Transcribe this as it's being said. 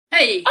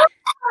Hey!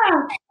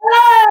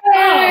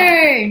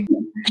 Hey!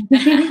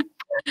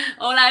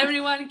 Hola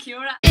everyone, kia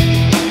ora.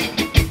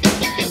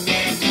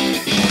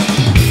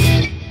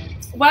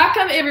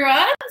 Welcome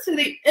everyone to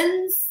the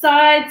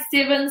Inside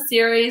Sevens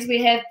series.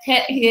 We have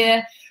Pat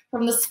here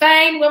from the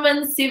Spain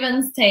Women's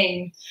Sevens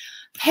team.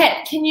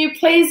 Pat, can you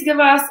please give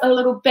us a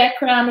little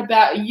background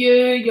about you,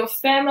 your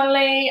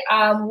family,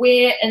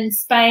 where in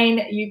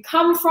Spain you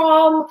come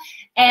from,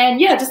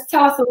 and yeah, just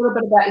tell us a little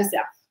bit about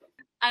yourself.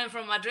 I'm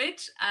from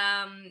Madrid,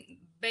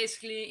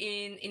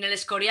 basically in El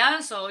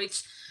Escorial, so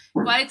it's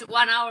quite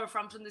 1 hour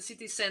from the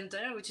city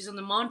center, which is on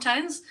the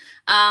mountains.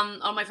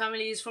 All my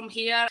family is from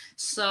here,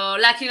 so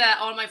lucky that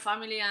all my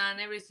family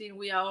and everything,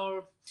 we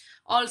are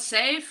all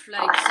safe.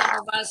 Like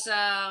some of us,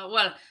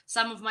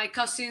 some of my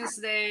cousins,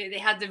 they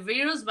had the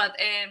virus, but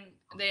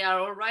they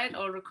are all right,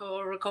 all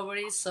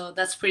recovery, so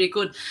that's pretty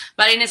good.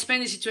 But in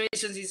Spain, the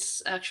situation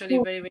is actually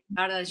very, very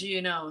hard, as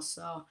you know,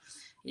 so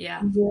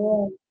yeah.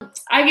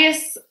 I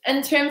guess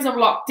in terms of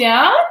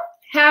lockdown,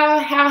 how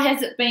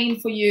has it been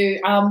for you?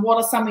 What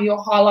are some of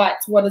your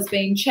highlights? What has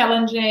been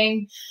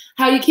challenging?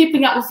 How are you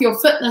keeping up with your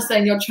fitness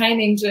and your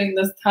training during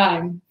this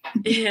time?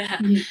 Yeah.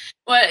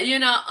 Well, you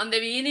know, on the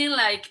beginning,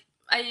 like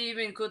I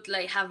even could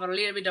like have a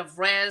little bit of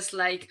rest,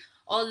 like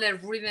all the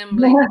rhythm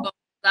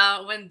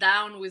went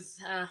down with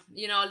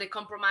you know, the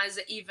compromise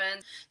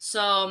event.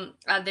 So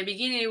at the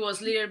beginning it was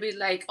a little bit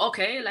like,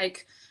 okay,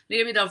 like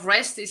little bit of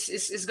rest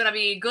is gonna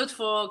be good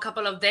for a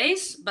couple of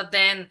days, but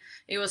then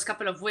it was a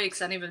couple of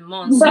weeks and even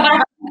months.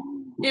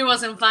 It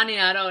wasn't funny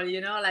at all, you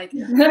know, like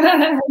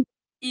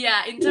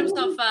yeah, in terms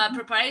of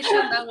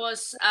preparation, that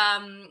was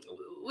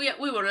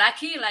we were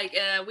lucky, like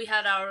we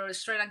had our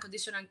strength and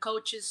conditioning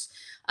coaches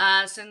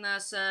send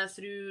us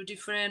through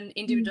different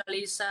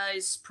individually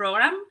sized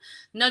program,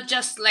 not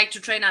just like to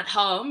train at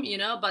home, you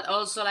know, but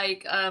also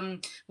like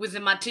with the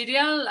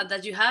material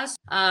that you have.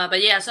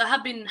 But yeah, so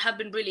have been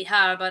really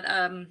hard, but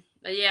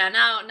yeah,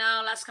 now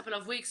last couple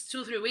of weeks,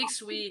 2-3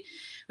 weeks, we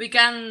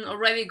can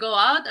already go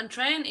out and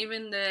train.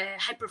 Even the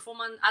high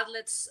performance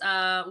athletes,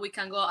 we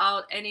can go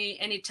out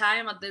any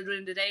time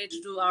during the day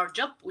to do our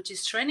job, which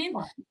is training.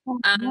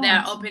 And they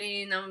are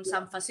opening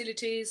some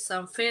facilities,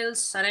 some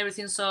fields, and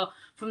everything. So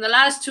from the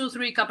last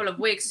 2-3 couple of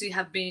weeks, it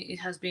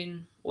has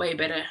been way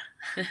better.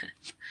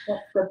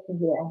 That's good to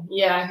hear.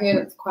 Yeah, I heard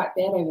it's quite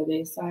bad over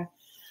there, so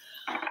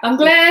I'm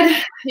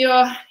glad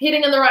you're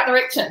heading in the right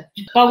direction.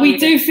 But we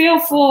do feel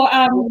for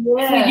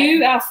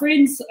you, our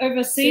friends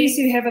overseas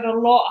who have it a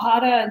lot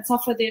harder and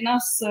tougher than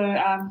us. So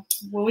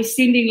we're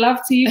sending love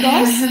to you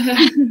guys.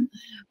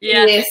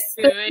 Yes.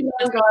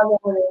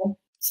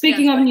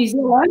 Speaking of New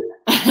Zealand,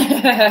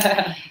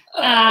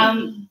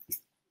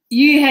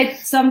 you had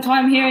some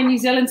time here in New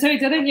Zealand too,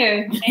 didn't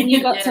you? And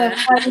you got to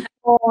play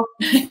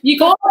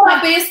for our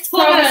best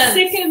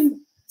province.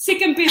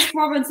 Second best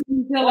province in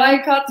New Zealand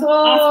Waikato.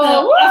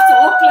 after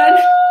Auckland.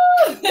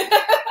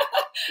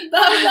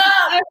 Thumbs up.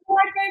 That's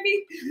right, baby.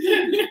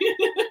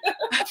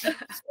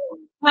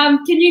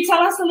 Can you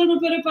tell us a little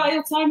bit about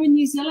your time in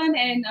New Zealand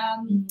and I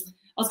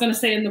was going to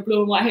say in the blue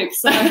and white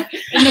hoops, so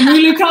in the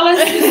Mooloo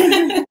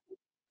colours.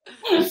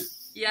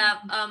 Yeah.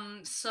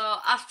 So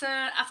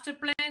after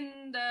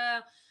playing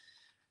the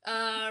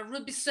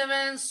Rugby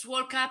Sevens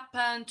World Cup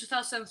in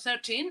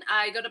 2013,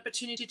 I got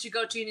opportunity to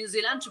go to New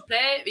Zealand to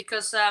play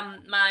because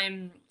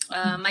my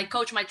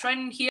coach, my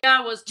training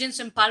here was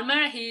Jensen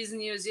Palmer. He's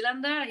New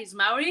Zealander, he's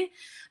Maori,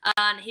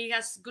 and he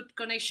has good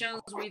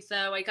connections with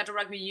Waikato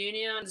Rugby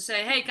Union.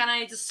 Say, hey, can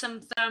I just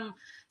send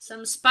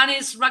some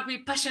Spanish rugby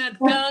passionate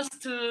girls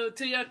to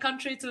your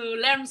country to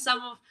learn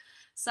some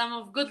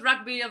of good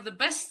rugby of the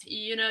best.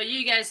 You know,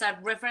 you guys are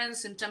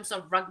reference in terms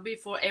of rugby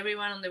for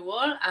everyone on the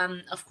world,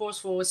 and of course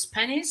for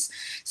Spanish.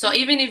 So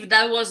even if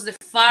that was the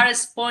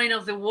farthest point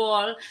of the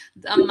world,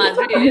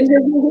 Madrid,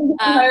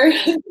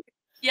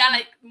 yeah,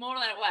 like more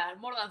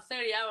than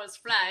 30 hours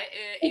flight,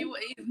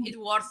 it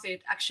worth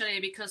it actually,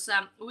 because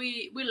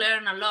we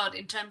learn a lot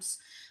in terms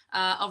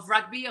of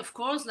rugby, of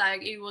course.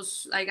 Like it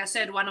was, like I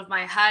said, one of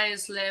my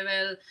highest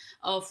level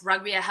of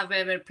rugby I have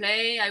ever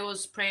played. I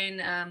was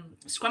playing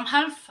scrum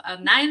half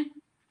at 9,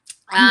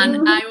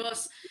 and I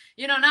was,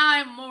 you know, now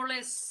I'm more or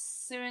less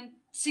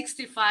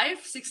 65.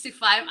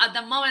 At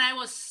the moment I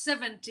was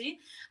 70,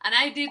 and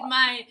I did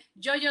my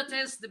yo-yo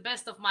test the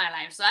best of my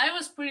life, so I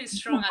was pretty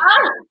strong at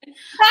that.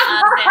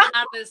 The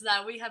hardest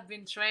that we have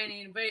been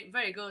training, very,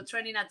 very good,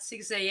 training at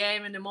 6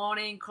 a.m. in the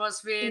morning,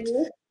 CrossFit,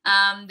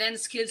 then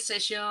skill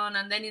session,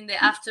 and then in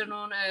the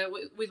afternoon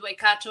with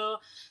Waikato,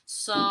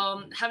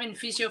 so having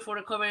physio for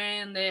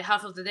recovering the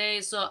half of the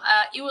day. So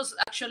it was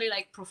actually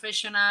like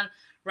professional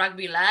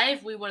rugby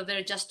life. We were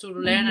there just to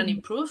learn and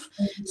improve,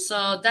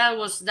 so that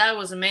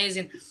was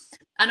amazing.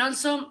 And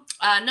also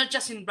not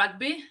just in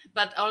rugby,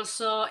 but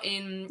also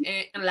in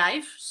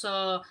life.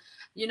 So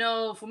you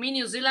know, for me,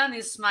 New Zealand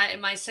is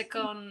my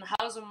second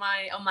house on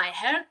my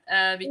heart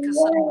because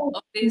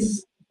of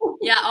this.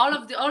 Yeah,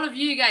 all of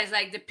you guys,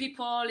 like the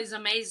people is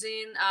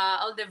amazing.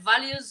 All the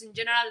values in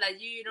general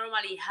that you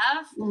normally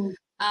have,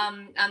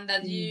 and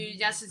that you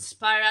just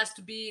inspire us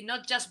to be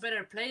not just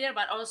better player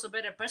but also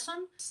better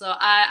person. So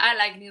I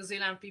like New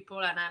Zealand people,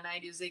 and I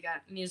like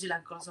New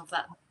Zealand because of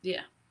that.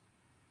 Yeah.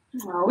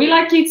 Oh, we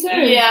like you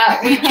too.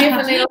 Yeah, we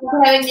definitely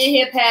love having you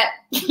here, Pat.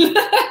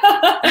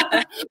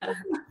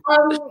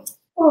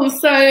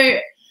 So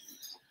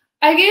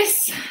I guess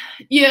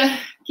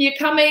you're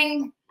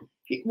coming.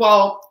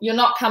 Well, you're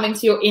not coming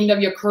to your end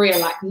of your career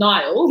like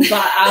Niall,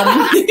 but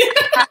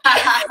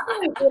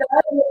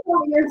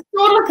you're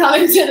sort of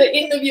coming to the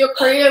end of your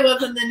career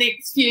within the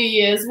next few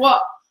years.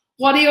 What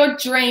are your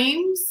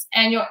dreams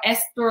and your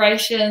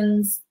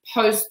aspirations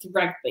post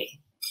rugby?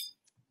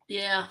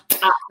 Yeah.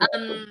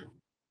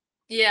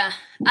 Yeah,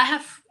 I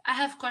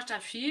have quite a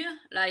few.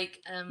 Like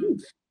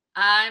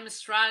I'm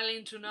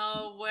struggling to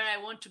know where I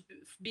want to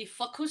be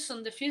focused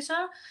on the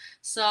future.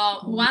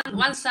 So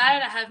one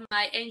side I have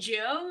my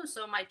NGO,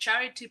 so my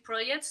charity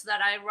projects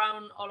that I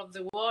run all over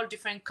the world,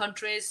 different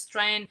countries,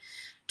 trying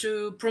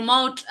to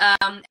promote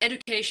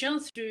education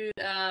through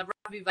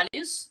rugby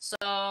values.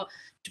 So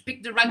to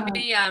pick the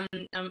rugby and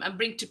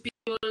bring to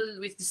people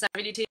with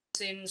disabilities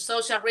in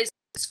social risk,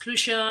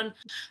 exclusion,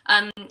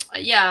 and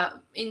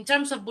in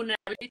terms of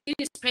vulnerability,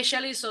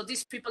 especially so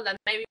these people that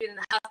maybe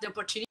didn't have the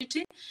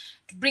opportunity,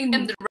 to bring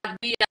them the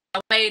rugby as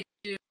a way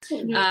to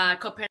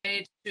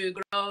cooperate, to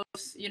growth,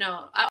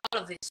 all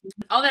of this.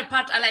 Other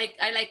part, I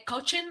like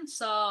coaching,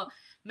 so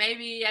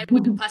maybe I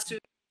would pass to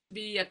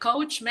be a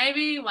coach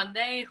maybe one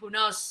day, who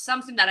knows.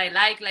 Something that I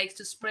like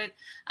to spread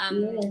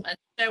and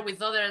share with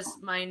others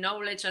my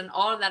knowledge and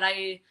all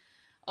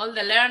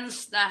the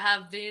learns that I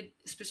have did,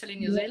 especially in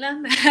New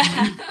Zealand.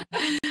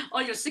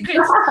 All your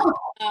secrets.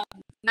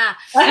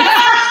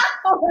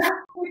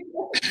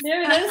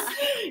 There it is.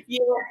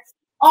 Yes.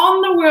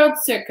 On the world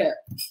circuit,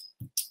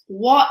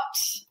 what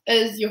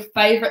is your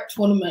favorite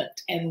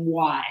tournament and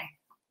why?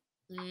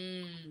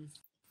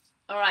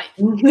 All right.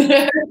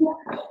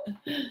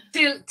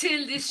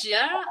 till this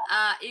year,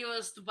 it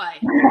was Dubai.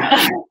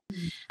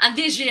 And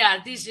this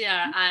year,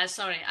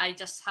 sorry, I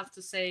just have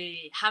to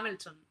say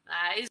Hamilton.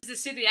 It's the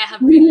city I have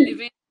been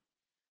living.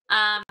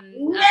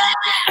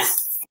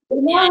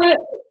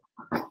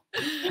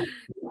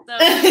 So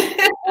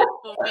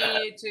for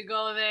me to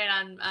go there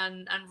and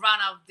run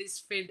out this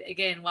field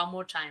again one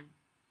more time.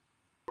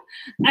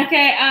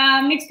 Okay,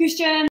 next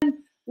question.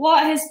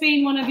 What has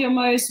been one of your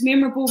most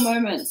memorable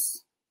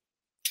moments?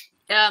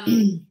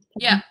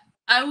 Yeah,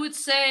 I would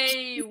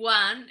say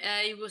one.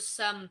 It was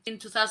in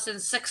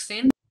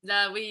 2016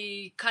 that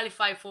we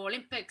qualified for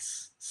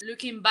Olympics.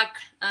 Looking back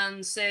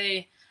and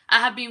say, I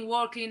have been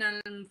working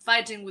and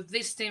fighting with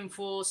this team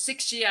for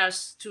 6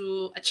 years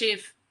to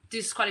achieve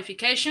this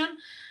qualification,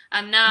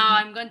 and now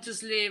I'm going to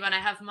sleep and I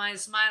have my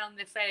smile on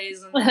the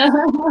face,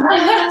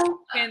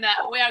 and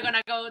that we are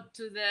gonna go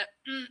to the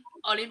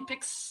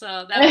Olympics.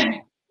 So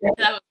that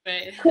was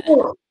great.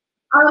 Cool.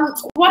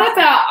 What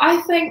about,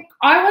 I think,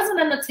 I wasn't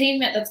in the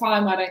team at the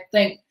time, I don't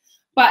think,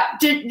 but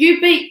did you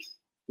beat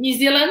New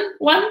Zealand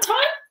one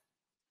time?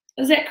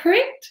 Is that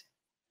correct?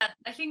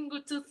 I think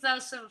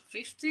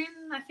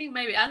 2015, I think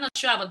maybe. I'm not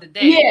sure about the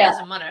date. Yeah. It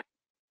doesn't matter.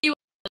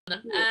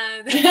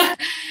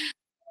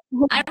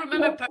 I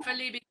remember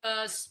perfectly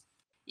because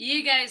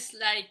you guys,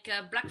 like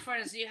Black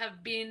Ferns, you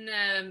have been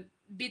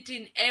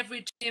beating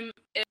every team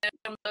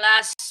from the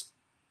last,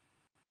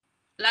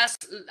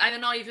 I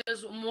don't know if it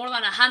was more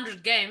than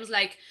 100 games,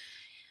 like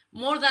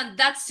more than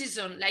that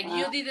season. Like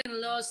you didn't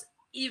lose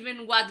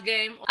even one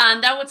game,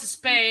 and that was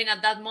Spain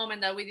at that moment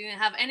that we didn't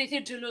have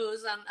anything to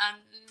lose and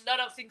a lot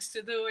of things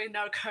to do in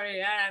our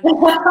career. And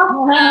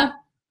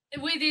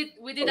we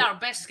did our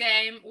best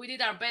game. And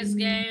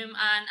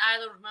I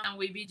don't remember,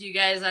 we beat you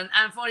guys. And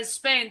for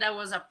Spain, that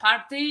was a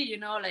party.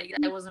 Like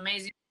that was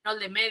amazing. All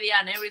the media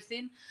and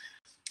everything.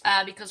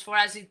 Because for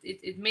us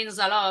it means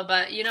a lot,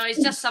 but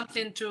it's just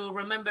something to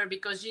remember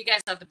because you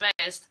guys are the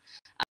best.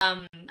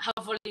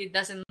 Hopefully it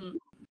doesn't need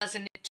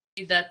to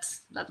be that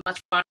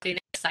much party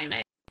next time,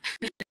 eh?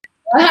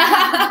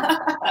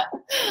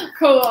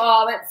 Cool.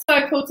 Oh, that's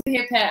so cool to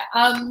hear, Pat.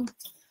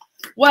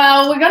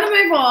 Well, we're gonna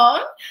move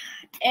on,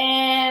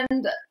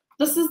 and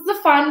this is the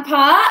fun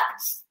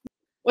part.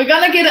 We're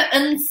gonna get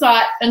an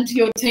insight into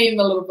your team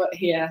a little bit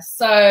here.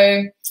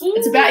 So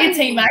it's about your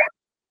teammates.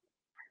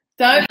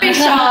 Don't be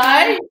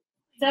shy.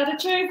 Tell the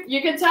truth.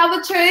 You can tell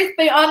the truth.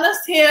 Be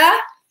honest here.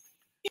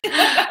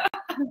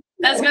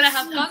 That's going to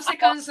have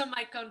consequences on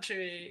my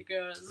country,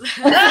 girls.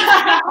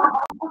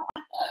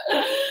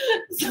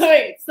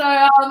 Sweet.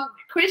 So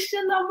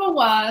question number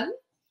 1.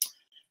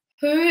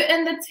 Who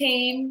in the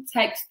team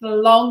takes the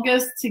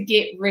longest to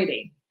get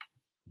ready?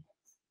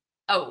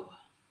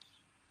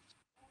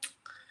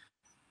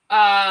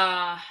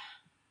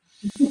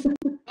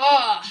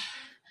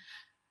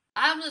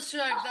 I'm not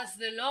sure if that's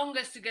the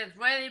longest to get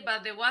ready,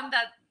 but the one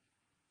that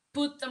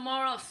put the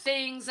more of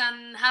things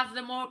and have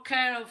the more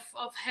care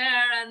of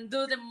hair and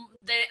do the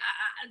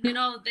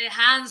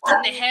hands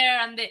and the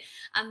hair and the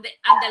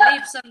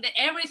lips and the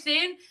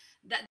everything.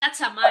 That's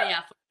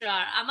Amaya for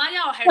sure.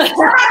 Amaya or her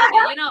sister,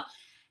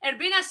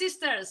 Ervina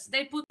sisters,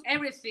 they put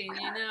everything,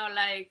 you know,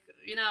 like,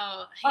 you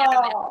know, here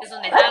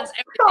on the hands,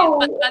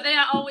 everything, but they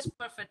are always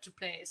perfect to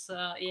play.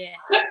 So yeah,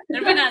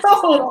 Ervina sisters.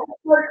 Cool.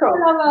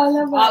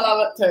 I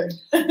love it too.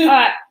 All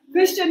right,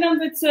 question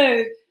number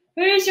 2.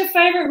 Who's your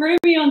favorite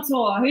roomie on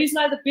tour? Who's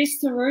like the best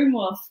to room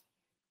with?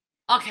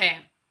 Okay.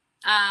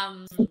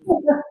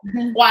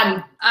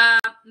 One.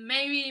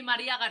 Maybe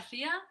Maria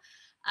Garcia,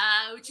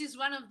 which is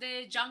one of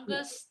the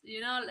youngest, you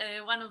know,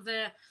 one of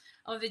the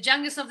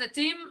youngest of the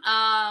team.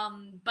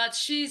 But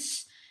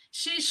she's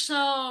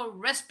so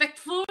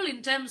respectful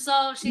in terms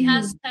of she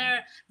has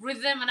her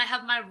rhythm and I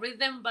have my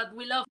rhythm, but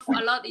we love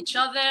a lot each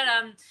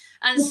other,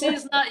 and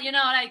she's not, you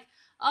know, like,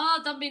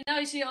 oh, don't be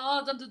noisy,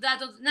 oh, don't do that,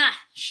 nah,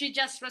 she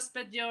just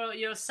respect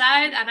your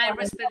side and I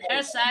respect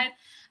her side,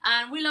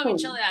 and we love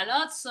each other a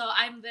lot, so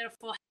I'm there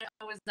for her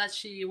always that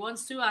she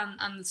wants to,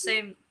 and the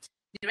same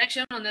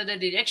direction, another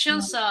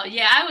direction. So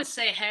yeah, I would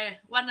say her,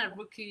 one a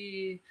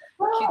rookie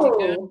cutie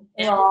girl.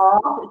 Yeah.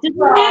 Did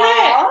you hear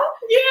that?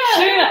 Yeah.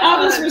 Sure,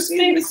 others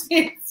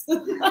respect.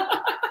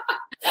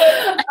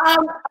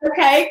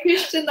 Okay,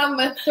 question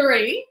number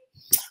 3.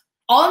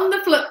 On the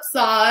flip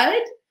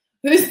side,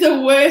 who's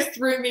the worst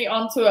roomie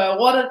on tour?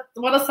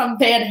 What are some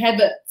bad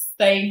habits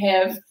they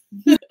have?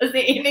 Is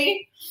there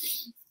any?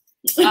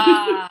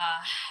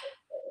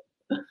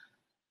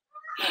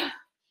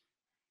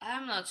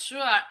 I'm not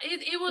sure.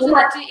 It was on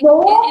the team.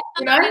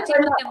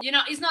 You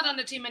know, it's not on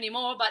the team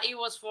anymore, but it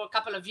was for a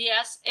couple of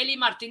years. Eli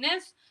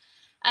Martinez,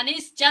 and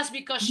it's just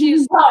because she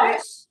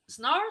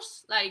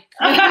snores like.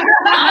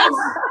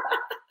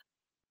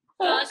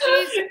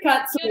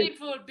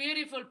 She's a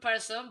beautiful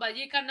person, but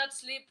you cannot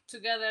sleep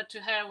together to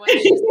her when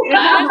she's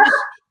tired.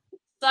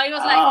 So I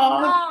was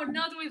like, no,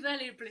 not with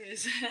Ellie,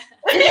 please.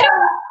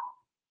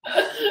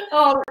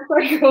 Oh,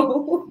 that's so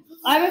cool.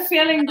 I have a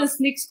feeling this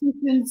next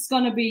question is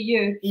going to be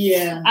you.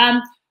 Yeah.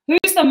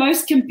 Who's the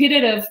most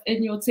competitive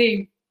in your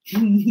team?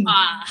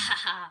 I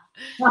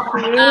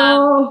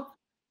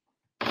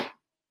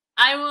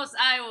was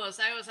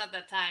at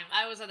that time.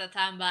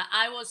 But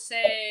I was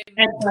saying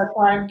at that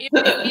time.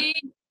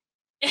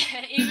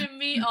 Even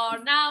me, or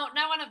now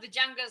one of the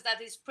youngest that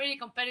is pretty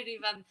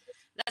competitive, and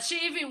that she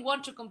even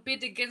want to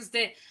compete against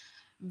the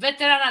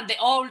veteran and the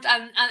old,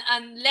 and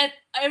let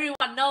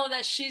everyone know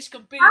that she's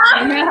competing.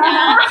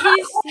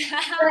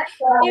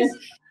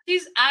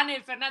 He's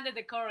Anne Fernandez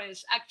de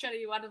Corres,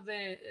 actually one of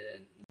the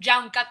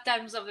young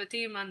captains of the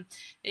team, and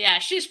yeah,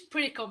 she's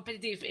pretty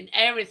competitive in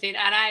everything,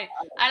 and I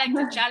like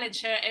to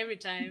challenge her every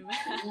time.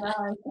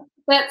 Nice.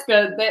 That's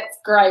good. That's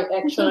great,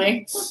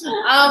 actually.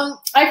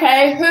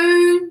 Okay,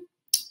 who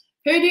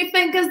do you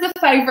think is the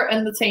favorite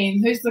in the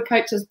team? Who's the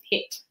coach's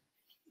pet?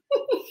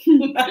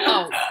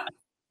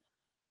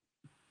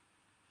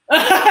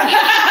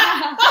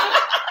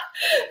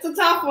 It's a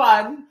tough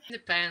one.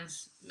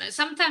 Depends.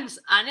 Sometimes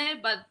Anne,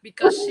 but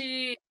because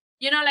she,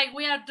 you know, like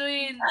we are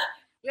doing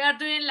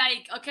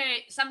like,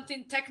 okay,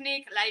 something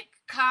technique, like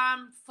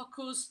calm,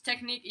 focus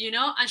technique, you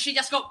know, and she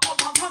just go, pom,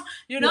 pom, pom,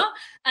 you know,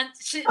 and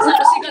she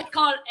got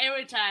called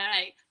every time,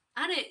 like,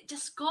 Anne,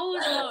 just go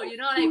slow, you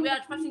know, like we are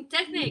practicing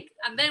technique,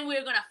 and then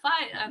we're gonna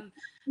fight, and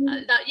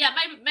yeah,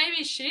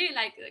 maybe she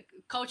like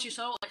coach is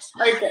always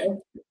okay.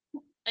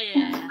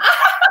 Yeah.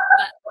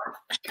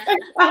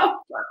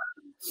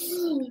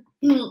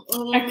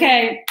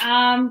 Okay.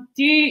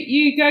 Do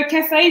you go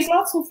cafes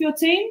lots with your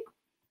team?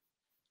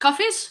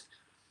 Coffees?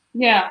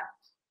 Yeah.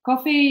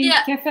 Coffee,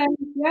 yeah. Cafe,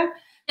 yeah.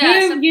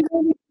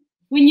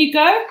 When you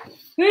go,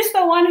 who's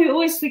the one who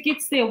always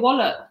forgets their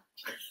wallet?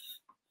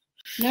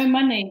 No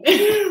money.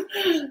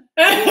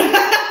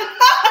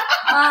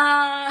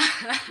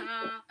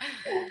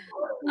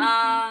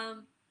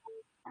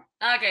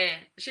 Okay,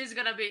 she's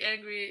gonna be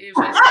angry if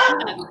I say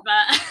that,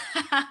 but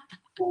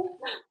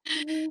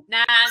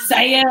nah,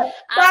 say it.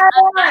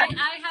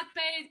 I had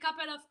paid a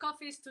couple of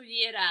coffees to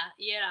Yera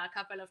a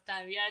couple of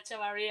times,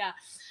 Maria,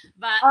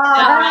 but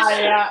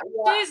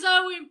she's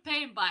always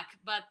paying back,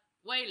 but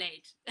way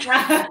late.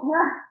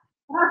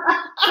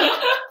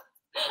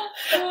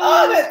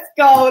 Oh, that's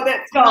gold.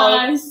 That's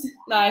gold.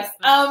 Nice.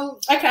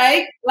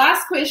 Okay,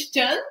 last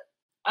question.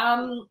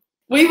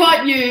 We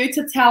want you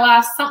to tell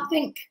us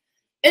something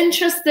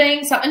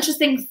interesting, some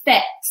interesting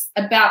facts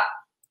about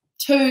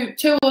two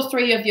or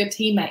three of your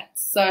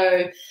teammates.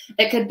 So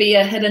it could be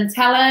a hidden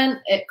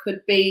talent. It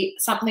could be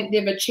something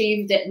they've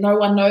achieved that no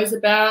one knows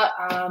about.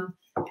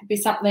 It could be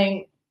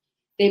something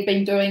they've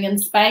been doing in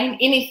Spain.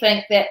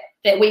 Anything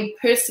that we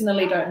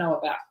personally don't know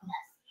about.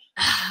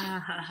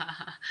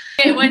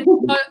 when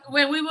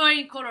we were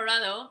in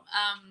Colorado,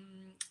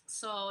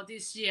 so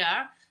this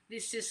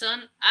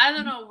season, I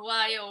don't know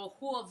why or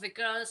who of the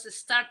girls is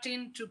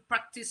starting to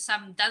practice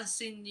some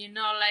dancing, you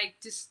know, like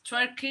this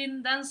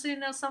twerking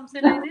dancing or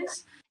something like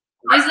this.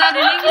 Is that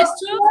in English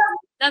too?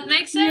 That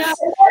makes sense? Yeah,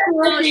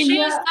 so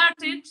she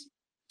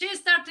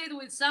started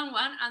with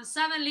someone, and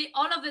suddenly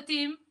all of the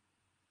team,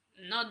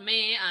 not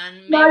me,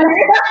 and maybe,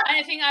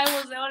 I think I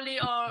was the only,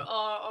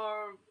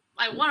 or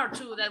one or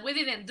two that we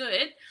didn't do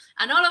it,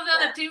 and all of the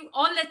other team,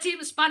 all the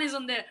team Spanish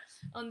on the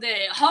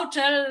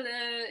hotel,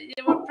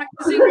 they were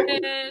practicing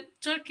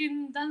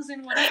twerking,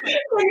 dancing, whatever.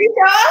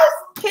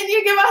 Can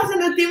you give us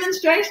a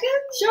demonstration?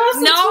 Show us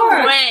No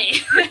twerk.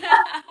 way.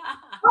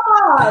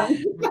 Oh.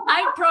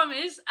 I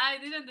promise I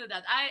didn't do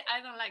that.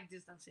 I don't like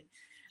this dancing.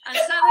 And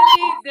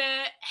suddenly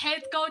the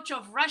head coach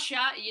of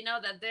Russia, you know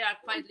that they are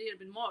quite a little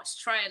bit more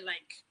straight,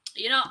 like,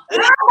 you know,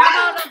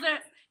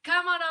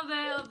 come out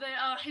of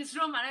his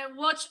room, and I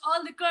watch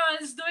all the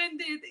girls doing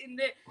it in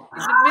the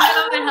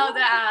middle of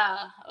the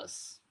house. That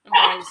was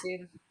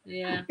embarrassing.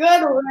 Yeah.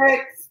 Good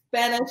work,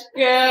 Spanish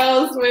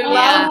girls. We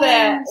love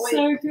that.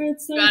 So good,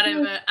 so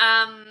Whatever.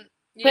 good.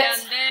 Yeah,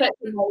 and then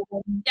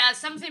amazing. yeah,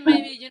 something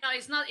maybe, you know,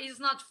 it's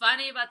not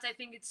funny, but I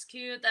think it's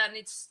cute and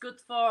it's good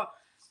for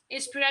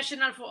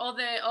inspirational for all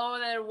the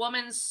other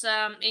women's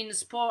in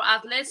sport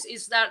athletes.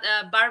 Is that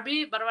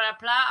Barbara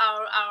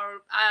Pla,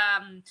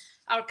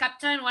 our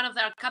captain, one of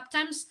our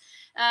captains.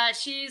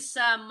 She's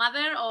a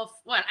mother of,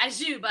 well, as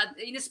you, but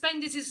in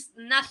Spain this is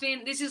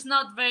nothing. This is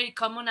not very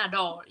common at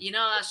all. You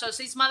know, so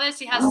she's mother.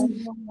 She has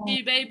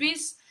 3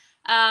 babies.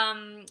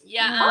 And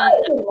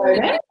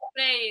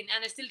playing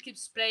and still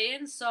keeps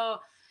playing. So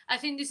I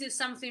think this is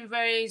something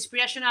very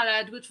inspirational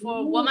and good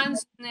for women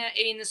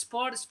in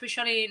sport,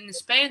 especially in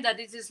Spain, that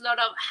it is a lot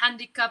of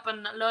handicap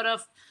and a lot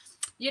of,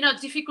 you know,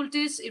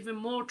 difficulties, even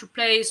more to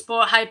play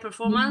sport high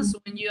performance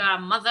when you are a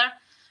mother.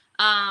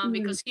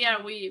 Because here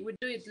we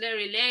do it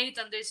very late,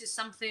 and this is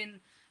something,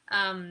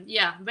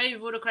 very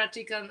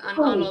bureaucratic and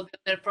all of the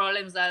other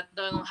problems that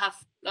don't have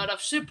a lot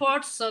of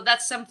support. So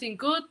that's something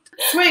good.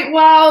 Sweet.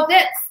 Well,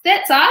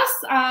 that's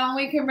us.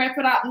 We can wrap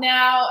it up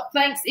now.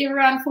 Thanks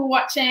everyone for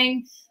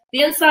watching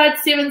the Inside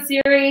Seven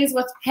series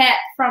with Pat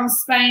from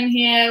Spain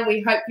here.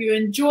 We hope you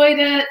enjoyed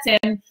it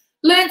and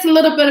learnt a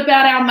little bit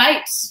about our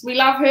mate. We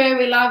love her.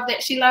 We love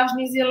that she loves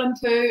New Zealand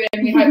too,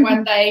 and we hope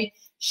one day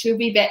she'll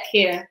be back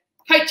here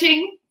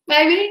coaching,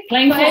 maybe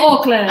Playing for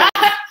Auckland.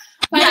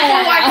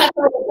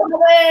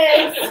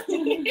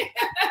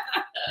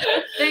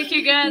 Thank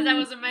you guys, that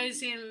was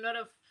amazing. A lot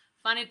of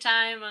funny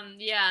time,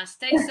 and yeah,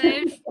 stay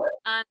safe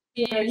and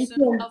see you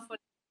soon. Hopefully.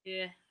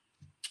 Yeah.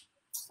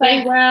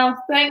 Stay well.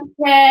 Thanks,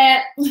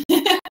 Pat.